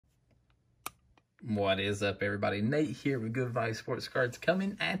What is up, everybody? Nate here with Good Value Sports Cards,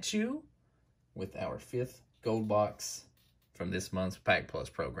 coming at you with our 5th gold box from this month's Pack Plus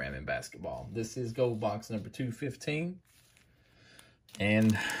program in basketball. This is gold box number 215.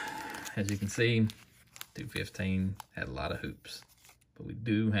 And as you can see, 215 had a lot of hoops. But we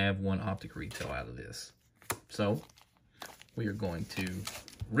do have one optic retail out of this. So we are going to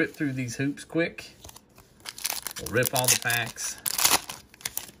rip through these hoops quick. We'll rip all the packs.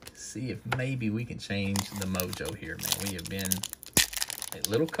 See if maybe we can change the mojo here, man. We have been a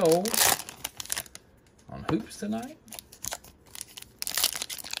little cold on hoops tonight,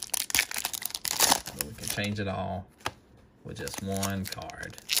 but we can change it all with just one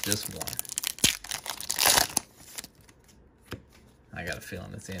card, just one. I got a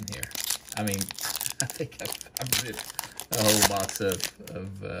feeling it's in here. I mean, I think I've ripped a whole box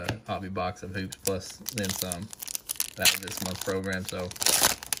of hobby box of hoops plus then some out of this month's program, so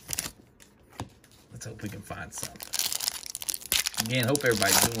let's hope we can find something. Again, hope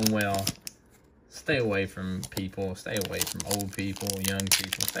everybody's doing well. Stay away from people. Stay away from old people, young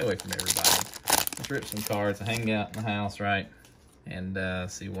people. Stay away from everybody. Let's rip some cards and hang out in the house, right?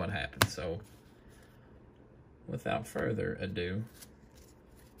 And see what happens. So, without further ado,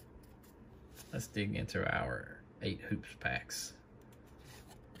 let's dig into our 8 hoops packs.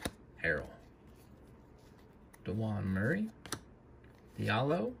 Harrell. DeJuan Murray.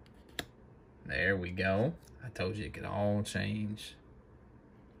 Diallo. There we go. I told you it could all change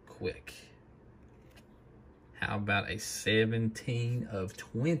quick. How about a 17 of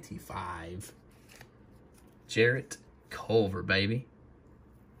 25? Jarrett Culver, baby.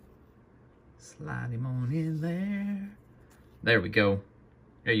 Slide him on in there. There we go.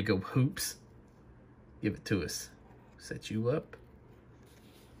 There you go, hoops. Give it to us. Set you up.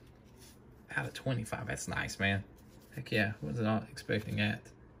 Out of 25. That's nice, man. Heck yeah. Wasn't not expecting that.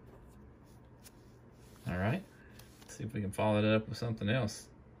 All right, let's see if we can follow it up with something else.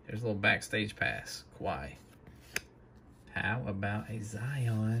 There's a little backstage pass, Kawhi. How about a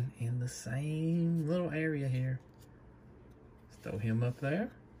Zion in the same little area here? Let's throw him up there.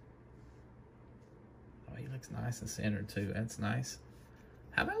 Oh, he looks nice and centered too. That's nice.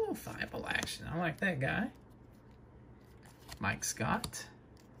 How about a little Thibault action? I like that guy. Mike Scott.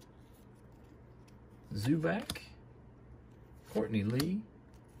 Zubac. Courtney Lee.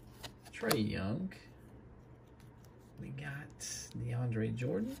 Trae Young. We got DeAndre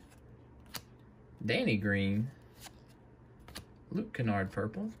Jordan, Danny Green, Luke Kennard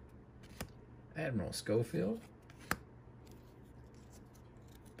purple, Admiral Schofield,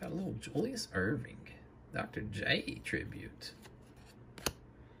 got a little Julius Erving, Dr. J tribute,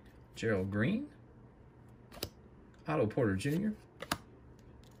 Gerald Green, Otto Porter Jr.,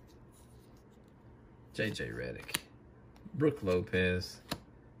 JJ Redick, Brooke Lopez,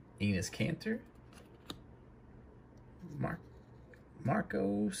 Enes Kanter,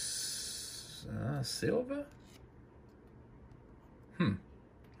 Marcos Silva? I don't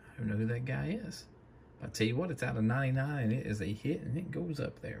know who that guy is. I'll tell you what, it's out of 99 and it is a hit and it goes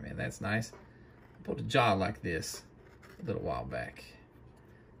up there, man. That's nice. I pulled a jaw like this a little while back.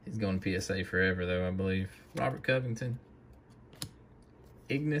 He's going to PSA forever, though, I believe. Robert Covington.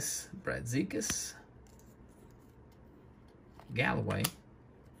 Ignas Brazdeikis. Galloway.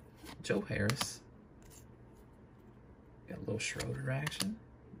 Joe Harris. Got a little Schroeder action.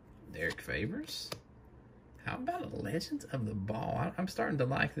 Derek Favors. How about a Legends of the Ball? I'm starting to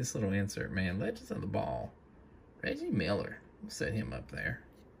like this little insert, man. Legends of the Ball. Reggie Miller. We'll set him up there.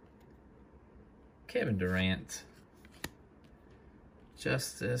 Kevin Durant.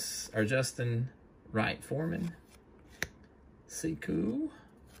 Justin Wright Foreman. Sekou.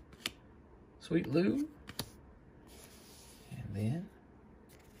 Sweet Lou. And then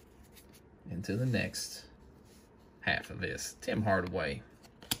into the next half of this. Tim Hardaway,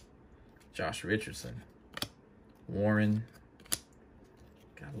 Josh Richardson, Warren,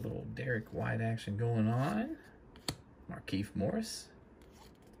 got a little Derek White action going on, Markieff Morris,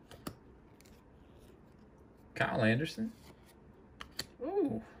 Kyle Anderson,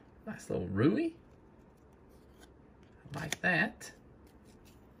 ooh, nice little Rui, I like that,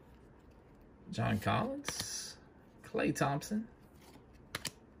 John Collins, Klay Thompson,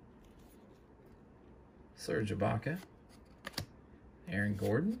 Serge Ibaka, Aaron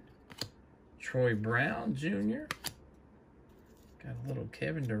Gordon, Troy Brown Jr., got a little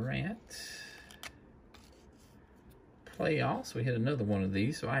Kevin Durant. Playoffs, we hit another one of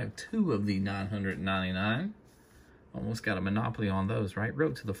these, so I have 2 of the 999. Almost got a monopoly on those, right?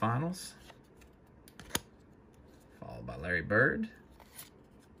 Road to the finals. Followed by Larry Bird.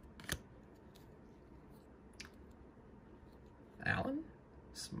 Allen,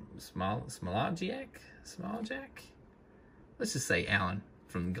 Smolajak? Let's just say Allen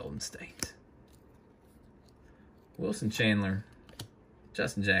from Golden State. Wilson Chandler,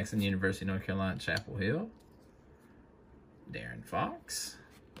 Justin Jackson, University of North Carolina, Chapel Hill. Darren Fox,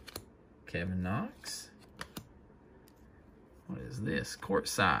 Kevin Knox. What is this?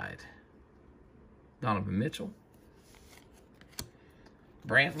 Courtside, Donovan Mitchell.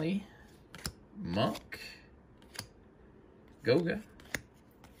 Brantley, Monk, Goga,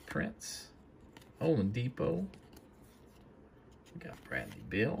 Prince, Oladipo. We got Bradley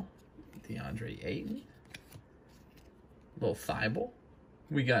Beal, DeAndre Ayton, Little Thibault.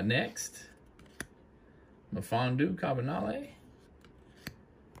 We got next Mfiondu Kabengele.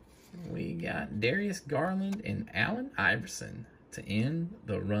 We got Darius Garland and Allen Iverson to end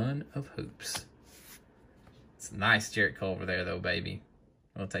the run of hoops. It's a nice Jarrett Culver there, though, baby.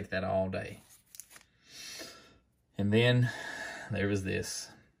 We'll take that all day. And then there was this.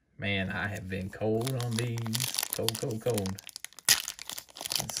 Man, I have been cold on these. Cold.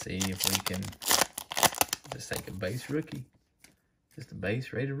 Let's see if we can just take a base rookie. Just a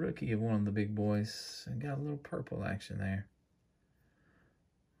base rated rookie of one of the big boys. And got a little purple action there.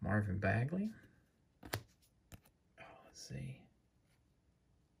 Marvin Bagley. Oh, let's see.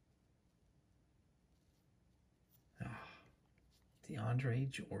 Oh, DeAndre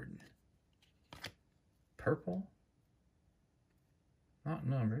Jordan. Purple. Not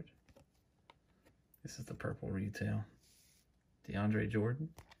numbered. This is the purple retail. DeAndre Jordan.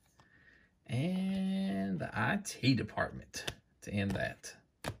 And the IT department to end that.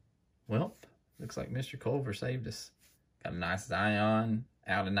 Well, looks like Mr. Culver saved us. Got a nice Zion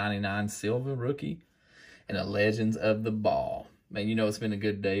out of 99 Silva rookie and a Legends of the Ball. Man, you know it's been a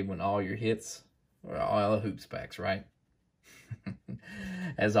good day when all your hits are all the hoops packs, right?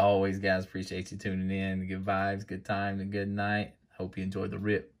 As always, guys, appreciate you tuning in. Good vibes, good time, and good night. Hope you enjoyed the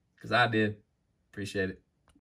rip, because I did. Appreciate it.